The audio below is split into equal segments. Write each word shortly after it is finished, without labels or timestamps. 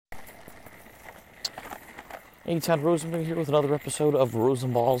Todd Rosenberg here with another episode of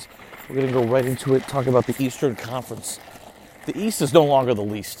Rosenballs. We're going to go right into it, talk about the Eastern Conference. The East is no longer the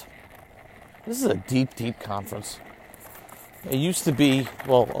least. This is a deep, deep conference. It used to be,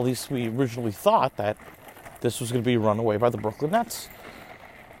 well, at least we originally thought that this was going to be run away by the Brooklyn Nets.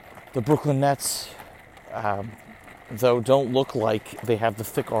 The Brooklyn Nets, though, don't look like they have the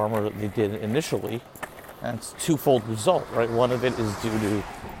thick armor that they did initially. And it's a twofold result, right? One of it is due to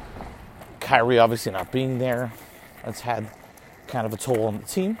Kyrie obviously not being there. That's had kind of a toll on the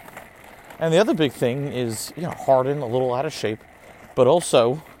team. And the other big thing is, Harden a little out of shape, but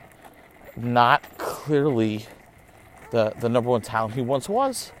also not clearly the number one talent he once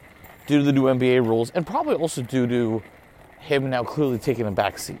was due to the new NBA rules, and probably also due to him now clearly taking a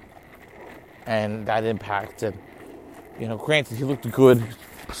back seat. And that impacted, granted, he looked good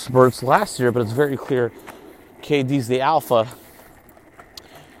spurts last year, but it's very clear KD's the alpha,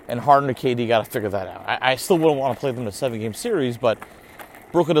 and Harden and KD got to figure that out. I still wouldn't want to play them in a 7-game series, but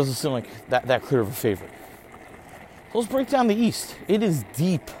Brooklyn doesn't seem like that clear of a favorite. So let's break down the East. It is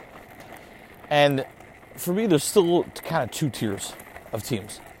deep. And for me, there's still kind of two tiers of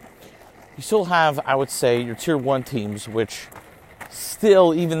teams. You still have, I would say, your tier 1 teams, which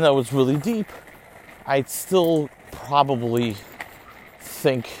still, even though it's really deep, I'd still probably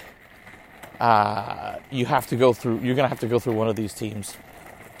think you're going to have to go through one of these teams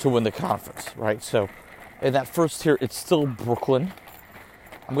to win the conference, right? So in that first tier, it's still Brooklyn.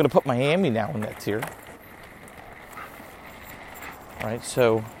 I'm going to put Miami now in that tier. Right,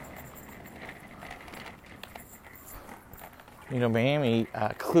 so, Miami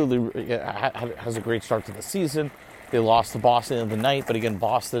clearly has a great start to the season. They lost to Boston in the night, but again,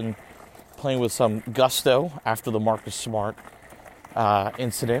 Boston playing with some gusto after the Marcus Smart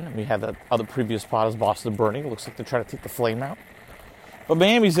incident. We had that other previous spot as Boston burning. It looks like they're trying to take the flame out. But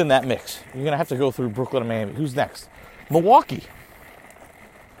Miami's in that mix. You're going to have to go through Brooklyn and Miami. Who's next? Milwaukee.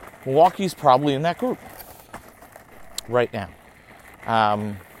 Milwaukee's probably in that group right now.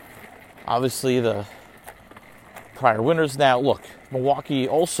 Obviously, the prior winners. Now, look, Milwaukee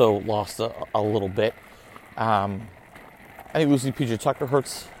also lost a little bit. I think losing PJ Tucker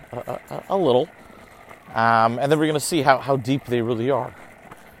hurts a little. And then we're going to see how deep they really are.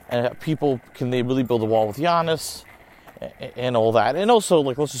 And can they really build a wall with Giannis and all that? And also,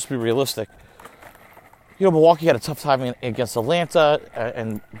 let's just be realistic. Milwaukee had a tough time against Atlanta,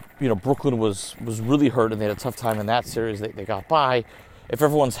 and Brooklyn was really hurt, and they had a tough time in that series. They got by. If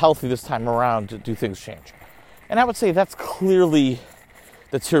everyone's healthy this time around, do things change? And I would say that's clearly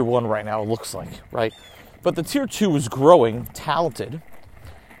the tier 1 right now, it looks like, right? But the tier 2 is growing, talented,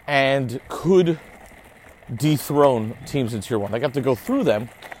 and could dethrone teams in tier 1. They have to go through them,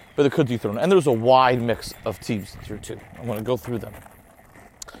 but they could dethrone. And there's a wide mix of teams in tier 2. I'm going to go through them.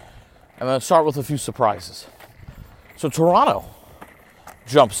 I'm going to start with a few surprises. So Toronto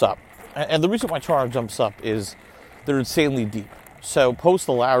jumps up. And the reason why Toronto jumps up is they're insanely deep. So post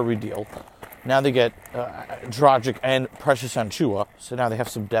the Lowry deal, now they get Dragic and Precious Achiuwa. So now they have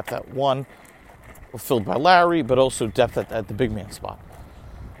some depth at 1, filled by Lowry, but also depth at the big man spot.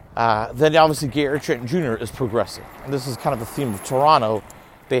 Then obviously Gary Trent Jr. is progressing. And this is kind of a theme of Toronto.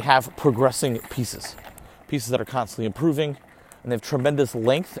 They have progressing pieces that are constantly improving. And they have tremendous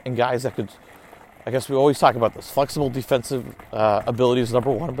length and guys that could, I guess we always talk about this, flexible defensive ability is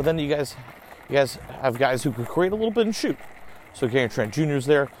number 1, but then you guys have guys who can create a little bit and shoot. So Gary Trent Jr. is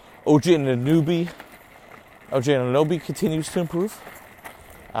there. OG Anunoby continues to improve.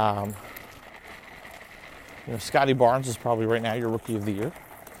 Scotty Barnes is probably right now your rookie of the year.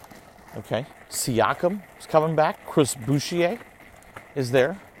 Okay. Siakam is coming back. Chris Boucher is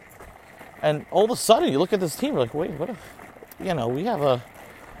there. And all of a sudden you look at this team, you're like, wait, what if... we have a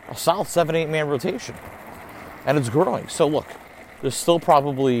solid 7-8 man rotation. And it's growing. So look, there's still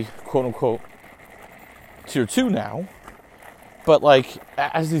probably, quote unquote, tier 2 now. But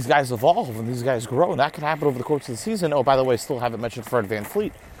as these guys evolve and these guys grow, and that could happen over the course of the season. Oh, by the way, still haven't mentioned Fred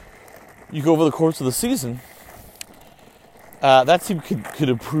VanVleet. You go over the course of the season, that team could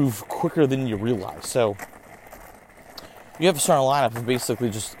improve quicker than you realize. So you have a starting lineup of basically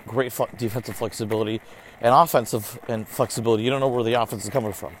just great defensive flexibility and offensive and flexibility. You don't know where the offense is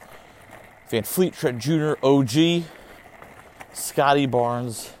coming from. VanVleet, Trent Jr., OG, Scotty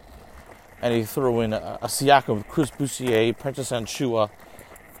Barnes, and you throw in a Siakam with Chris Boucher, Precious Achiuwa,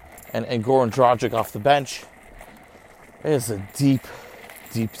 and Goran Dragic off the bench. It is a deep,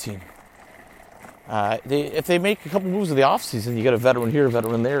 deep team. If they make a couple moves in the offseason, you get a veteran here, a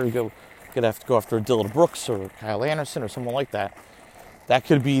veteran there, you're going to have to go after Dillon Brooks or Kyle Anderson or someone like that. That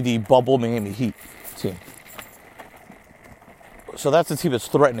could be the bubble Miami Heat team. So that's the team that's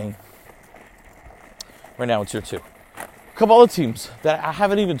threatening right now in Tier 2. A couple other teams that I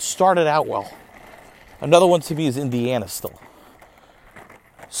haven't even started out well. Another one to me is Indiana still.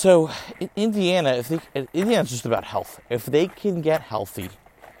 So in Indiana's just about health. If they can get healthy,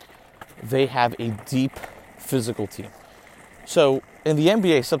 they have a deep physical team. So in the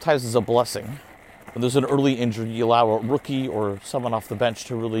NBA, sometimes it's a blessing. When there's an early injury, you allow a rookie or someone off the bench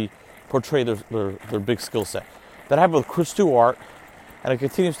to really portray their big skill set. That happened with Chris Duarte, and it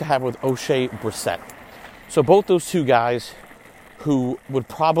continues to happen with Oshae Brissett. So both those two guys who would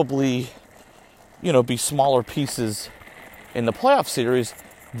probably, be smaller pieces in the playoff series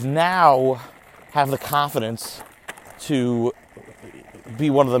now have the confidence to be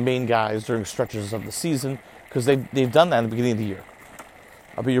one of the main guys during stretches of the season because they've done that in the beginning of the year.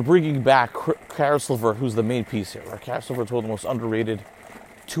 But you're bringing back Caris LeVert, who's the main piece here. Right? Caris LeVert's one of the most underrated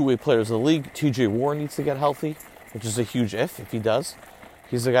two-way players of the league. TJ Warren needs to get healthy, which is a huge if he does.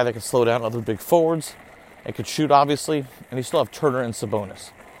 He's the guy that can slow down other big forwards and can shoot, obviously. And you still have Turner and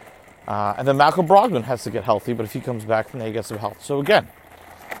Sabonis. And then Malcolm Brogdon has to get healthy, but if he comes back, then he gets some health. So again,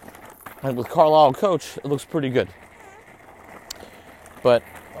 and with Carlisle coach, it looks pretty good. But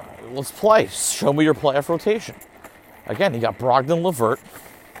let's play. Show me your playoff rotation. Again, you got Brogdon, LeVert,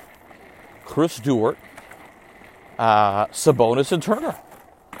 Chris Duarte, Sabonis, and Turner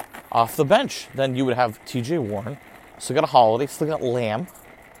off the bench. Then you would have TJ Warren. Still got a Holiday. Still got Lamb.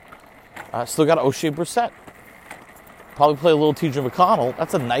 Still got Oshae Brissett. Probably play a little TJ McConnell.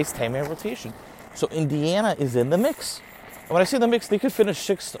 That's a nice 10-man rotation. So Indiana is in the mix. And when I say the mix, they could finish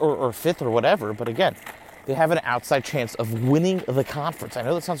 6th or 5th or whatever. But again, they have an outside chance of winning the conference. I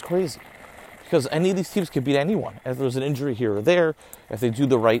know that sounds crazy. Because any of these teams could beat anyone. If there's an injury here or there, if they do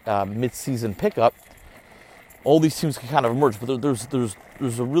the right mid-season pickup, all these teams can kind of emerge. But there's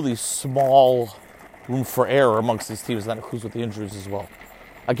a really small room for error amongst these teams, and that includes with the injuries as well.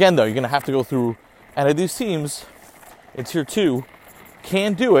 Again, though, you're going to have to go through, and if these teams in Tier 2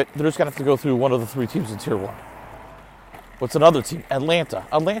 can do it, they're just going to have to go through one of the 3 teams in Tier 1. What's another team? Atlanta.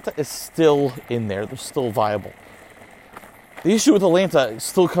 Atlanta is still in there. They're still viable. The issue with Atlanta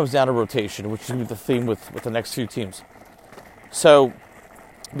still comes down to rotation, which is going to be the theme with the next few teams. So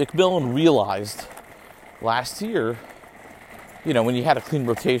McMillan realized last year, when you had a clean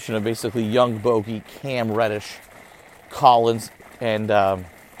rotation of basically Young, Bogey, Cam Reddish, Collins, and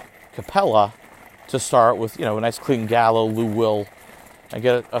Capella to start with, a nice clean Gallo, Lou Will, and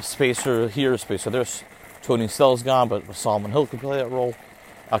get a spacer here, a spacer there. Tony Snell's gone, but Solomon Hill can play that role.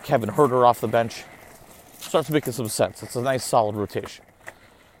 Kevin Huerter off the bench. Starts making some sense. It's a nice, solid rotation.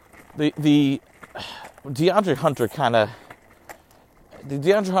 The DeAndre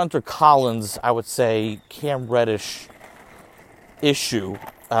Hunter Collins, I would say, Cam Reddish issue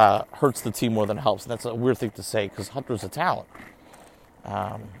hurts the team more than helps. And that's a weird thing to say because Hunter's a talent,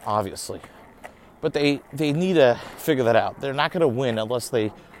 obviously. But they need to figure that out. They're not going to win unless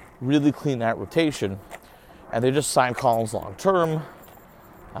they really clean that rotation. And they just signed Collins long term.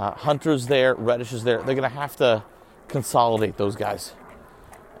 Hunter's there, Reddish is there. They're going to have to consolidate those guys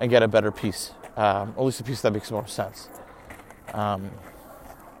and get a better piece, at least a piece that makes more sense. I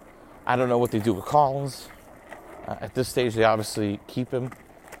don't know what they do with Collins. At this stage, they obviously keep him.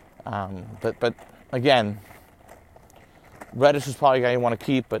 But again, Reddish is probably a guy you want to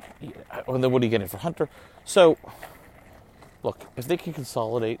keep, but then what are you getting for Hunter? So, look, if they can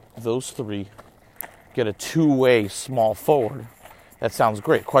consolidate those 3, get a 2-way small forward, that sounds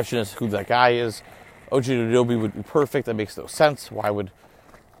great. Question is who that guy is. OG Anunoby would be perfect. That makes no sense. Why would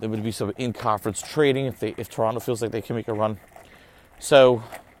there would be some in-conference trading if Toronto feels like they can make a run? So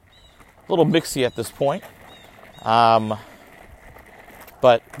a little mixy at this point. But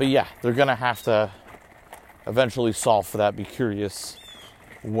yeah, they're gonna have to eventually solve for that. Be curious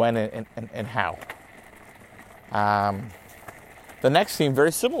when and how. The next team,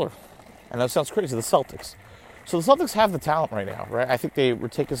 very similar, and that sounds crazy. The Celtics. So the Celtics have the talent right now, right? I think they were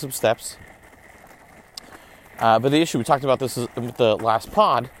taking some steps. But the issue, we talked about this with the last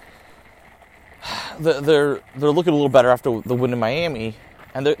pod, they're looking a little better after the win in Miami,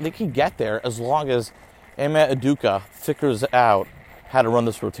 and they can get there as long as Ime Udoka figures out how to run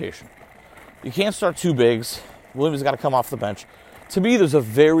this rotation. You can't start 2 bigs. Williams got to come off the bench. To me, there's a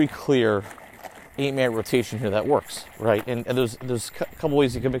very clear 8-man rotation here that works, right? And there's a couple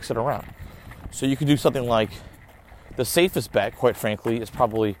ways you can mix it around. So you could do something like, the safest bet, quite frankly, is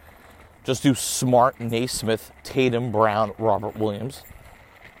probably just do Smart, Naismith, Tatum, Brown, Robert Williams.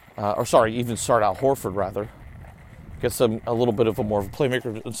 Even start Al Horford, rather. Get a little bit of a more of a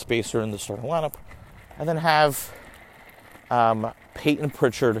playmaker and spacer in the starting lineup. And then have Peyton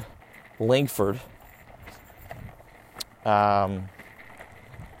Pritchard, Langford,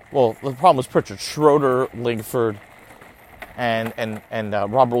 Well, the problem is Pritchard, Schroeder, Langford, and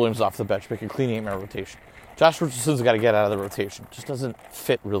Robert Williams off the bench, make a clean 8-man rotation. Josh Richardson's got to get out of the rotation. Just doesn't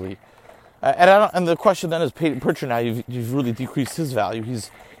fit really. And the question then is Peyton Pritchard. Now you've really decreased his value.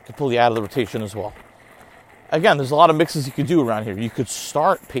 He's completely out of the rotation as well. Again, there's a lot of mixes you could do around here. You could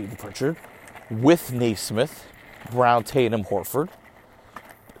start Peyton Pritchard with Naismith, Brown, Tatum, Horford.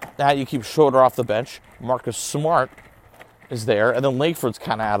 Now you keep Schroeder off the bench. Marcus Smart is there, and then Langford's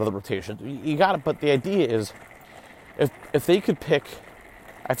kind of out of the rotation. You got it, but the idea is, if they could pick,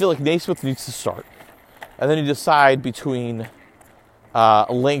 I feel like Naismith needs to start, and then you decide between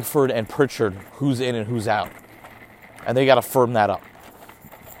Langford and Pritchard who's in and who's out, and they got to firm that up.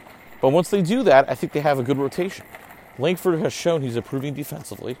 But once they do that, I think they have a good rotation. Langford has shown he's improving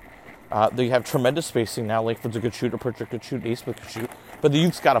defensively. They have tremendous spacing now. Langford's a good shooter, Pritchard could shoot, Naismith could shoot, but the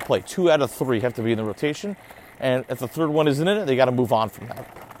youth's got to play. 2 out of 3 have to be in the rotation, and if the third one isn't in it, they got to move on from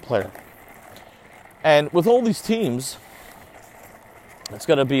that player. And with all these teams, it's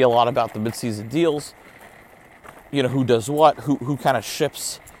going to be a lot about the midseason deals. You know, who does what, who kind of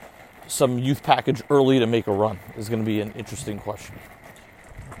ships some youth package early to make a run is going to be an interesting question.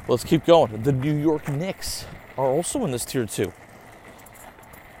 Let's keep going. The New York Knicks are also in this tier 2.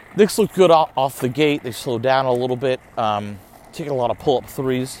 Knicks look good off the gate. They slowed down a little bit, taking a lot of pull-up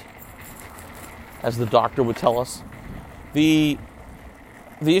threes, as the doctor would tell us. The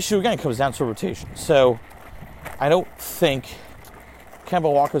issue, again, comes down to rotation. So I don't think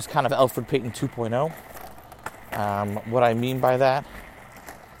Kemba Walker's kind of Elfrid Payton 2.0. What I mean by that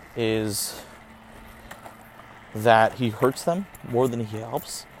is that he hurts them more than he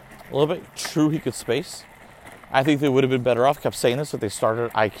helps. A little bit. True, he could space. I think they would have been better off, kept saying this, if they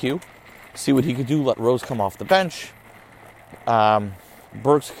started IQ. See what he could do, let Rose come off the bench.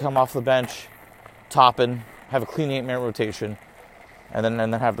 Burks come off the bench. Toppin, have a clean 8-man rotation. And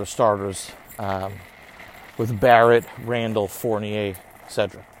then have their starters with Barrett, Randall, Fournier,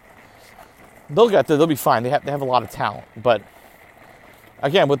 etc. They'll get there. They'll be fine. They have a lot of talent. But,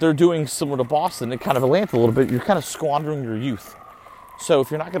 again, what they're doing similar to Boston, it kind of Atlanta a little bit, you're kind of squandering your youth. So if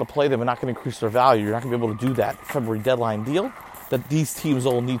you're not going to play them and not going to increase their value, you're not going to be able to do that February deadline deal that these teams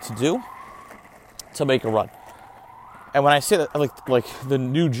all need to do to make a run. And when I say that, like the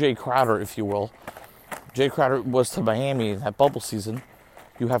new Jay Crowder, if you will, Jay Crowder was to Miami in that bubble season.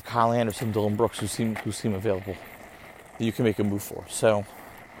 You have Kyle Anderson, Dylan Brooks, who seem available that you can make a move for. So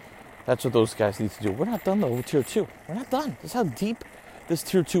that's what those guys need to do. We're not done, though, with Tier 2. We're not done. This is how deep this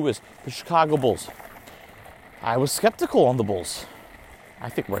Tier 2 is. The Chicago Bulls. I was skeptical on the Bulls. I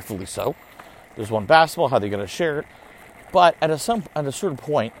think rightfully so. There's one basketball. How are they going to share it? But at a certain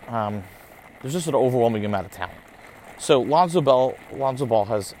point, there's just an overwhelming amount of talent. So Lonzo Ball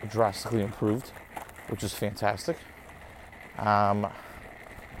has drastically improved, which is fantastic.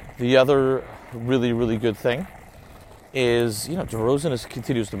 The other really, really good thing is, DeRozan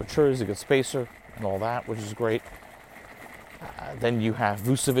continues to mature. He's a good spacer and all that, which is great. Then you have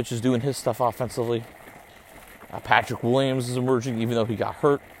Vucevic is doing his stuff offensively. Patrick Williams is emerging, even though he got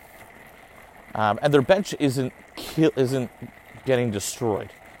hurt. And their bench isn't getting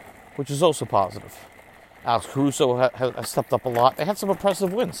destroyed, which is also positive. Alex Caruso has stepped up a lot. They had some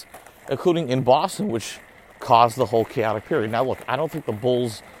impressive wins, including in Boston, which caused the whole chaotic period. Now, look, I don't think the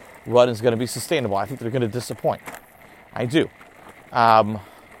Bulls' run is going to be sustainable. I think they're going to disappoint. I do. But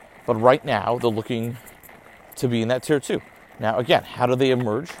right now, they're looking to be in that Tier 2. Now, again, how do they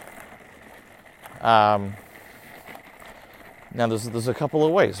emerge? Now, there's a couple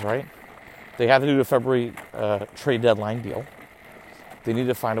of ways, right? They have to do the February trade deadline deal. They need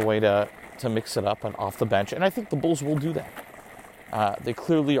to find a way to mix it up and off the bench, and I think the Bulls will do that. They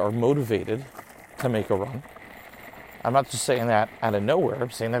clearly are motivated to make a run. I'm not just saying that out of nowhere. I'm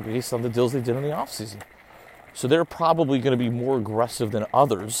saying that based on the deals they did in the offseason. So they're probably going to be more aggressive than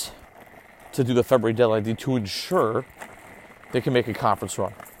others to do the February deadline deal to ensure they can make a conference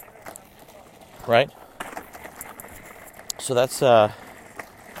run. Right? So that's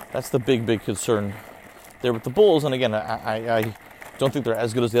the big concern there with the Bulls. And again, I don't think they're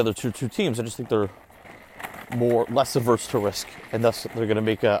as good as the other two teams. I just think they're less averse to risk, and thus they're going to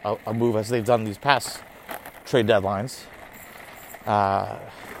make a move as they've done these past trade deadlines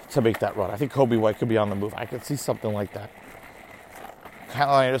to make that run. I think Kobe White could be on the move. I could see something like that.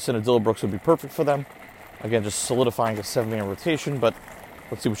 Kyle Anderson and Dylan Brooks would be perfect for them. Again, just solidifying a 7-man rotation, but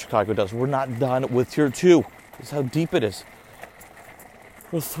let's see what Chicago does. We're not done with Tier 2. This is how deep it is.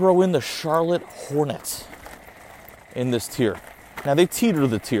 We'll throw in the Charlotte Hornets in this tier. Now, they teeter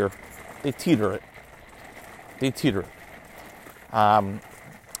the tier. They teeter it.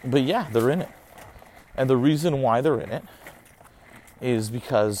 But yeah, they're in it. And the reason why they're in it is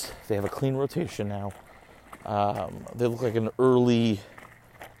because they have a clean rotation now. They look like an early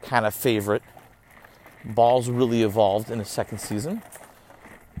kind of favorite. Ball's really evolved in his second season.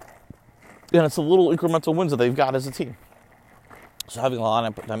 And it's a little incremental wins that they've got as a team. So having a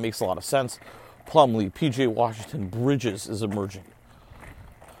lineup that makes a lot of sense. Plumlee, P.J. Washington, Bridges is emerging.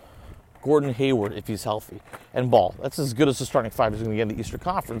 Gordon Hayward, if he's healthy. And Ball. That's as good as the starting five is going to get in the Eastern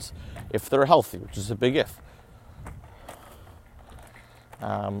Conference if they're healthy, which is a big if.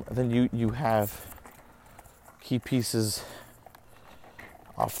 Then you have key pieces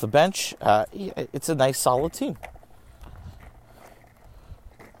off the bench. It's a nice, solid team.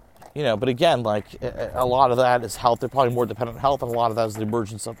 But again, like a lot of that is health. They're probably more dependent on health, and a lot of that is the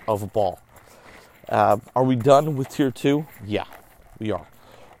emergence of a Ball. Are we done with Tier 2? Yeah, we are.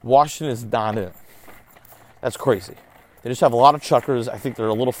 Washington is not in it. That's crazy. They just have a lot of chuckers. I think they're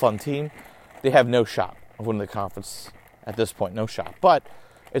a little fun team. They have no shot of winning the conference at this point. No shot. But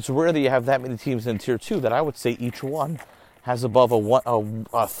it's rare that you have that many teams in Tier 2 that I would say each one has above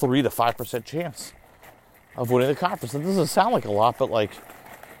a 3 to 5% chance of winning the conference. That doesn't sound like a lot, but like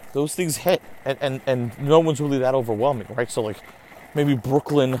those things hit, and no one's really that overwhelming, right? So like maybe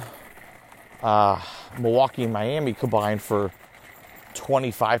Brooklyn, Milwaukee, and Miami combined for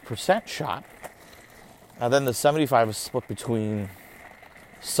 25% shot. And then the 75 is split between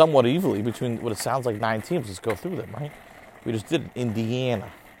somewhat evenly between what it sounds like 9 teams. Let's go through them, right? We just did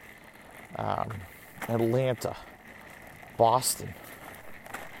Indiana, Atlanta, Boston,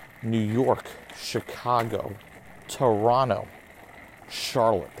 New York, Chicago, Toronto,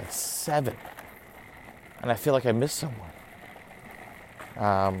 Charlotte. That's 7. And I feel like I missed someone.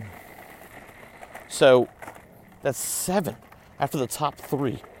 So that's 7 after the top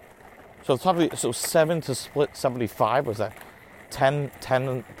 3. So 7 to split 75, was that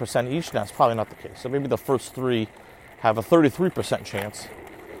 10% each? No, it's probably not the case. So maybe the first 3 have a 33% chance.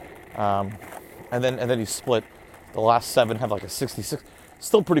 And then you split. The last 7 have like a 66.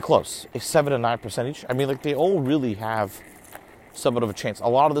 Still pretty close. A 7 to 9% each. I mean, like they all really have somewhat of a chance. A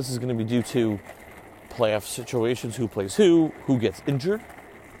lot of this is going to be due to playoff situations, who plays who gets injured,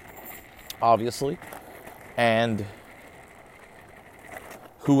 obviously, and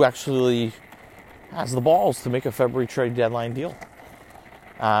who actually has the balls to make a February trade deadline deal.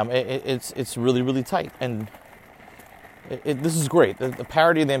 It's really, really tight, and this is great. The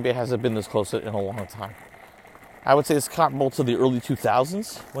parity in the NBA hasn't been this close in a long time. I would say it's comparable to the early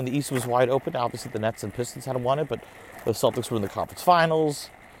 2000s when the East was wide open. Obviously, the Nets and Pistons hadn't won it, but the Celtics were in the conference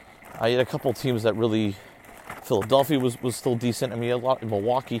finals. You had a couple of teams that really... Philadelphia was still decent. I mean, a lot in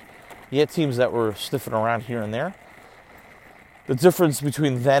Milwaukee. You had teams that were sniffing around here and there. The difference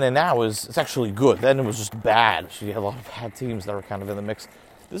between then and now is it's actually good. Then it was just bad. So you had a lot of bad teams that were kind of in the mix.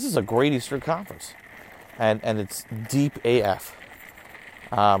 This is a great Eastern Conference. And it's deep AF.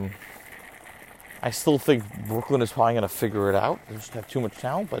 I still think Brooklyn is probably going to figure it out. They just have too much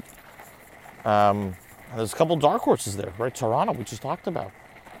talent, but there's a couple dark horses there, right? Toronto, we just talked about,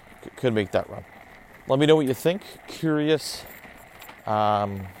 could make that run. Let me know what you think. Curious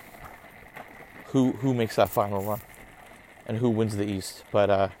who makes that final run and who wins the East.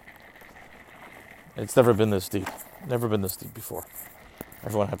 But it's never been this deep. Never been this deep before.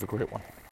 Everyone have a great one.